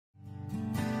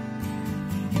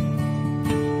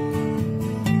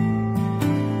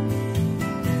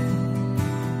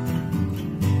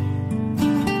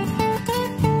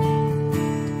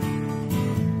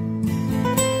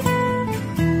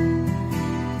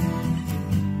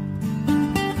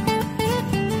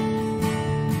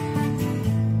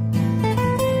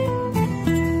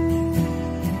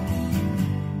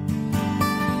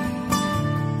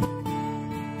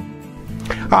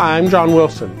Hi, I'm John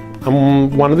Wilson.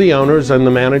 I'm one of the owners and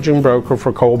the managing broker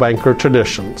for Coldwell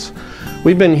Traditions.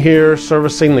 We've been here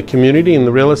servicing the community and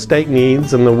the real estate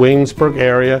needs in the Williamsburg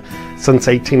area since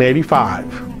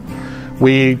 1885.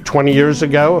 We, 20 years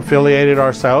ago, affiliated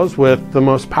ourselves with the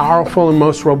most powerful and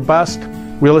most robust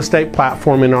real estate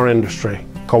platform in our industry,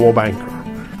 Coldwell Banker.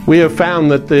 We have found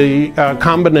that the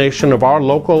combination of our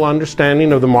local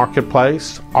understanding of the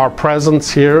marketplace, our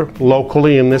presence here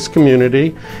locally in this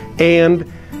community, and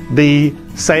the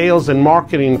sales and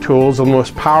marketing tools of the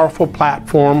most powerful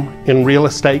platform in real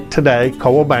estate today,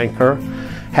 Coldwell Banker,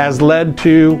 has led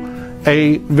to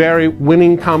a very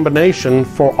winning combination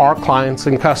for our clients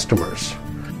and customers.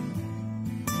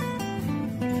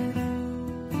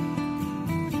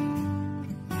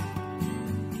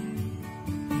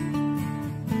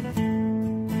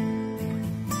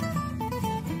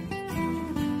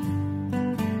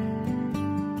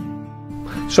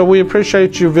 So we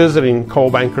appreciate you visiting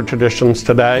Coldwell Traditions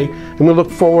today, and we look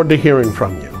forward to hearing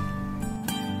from you.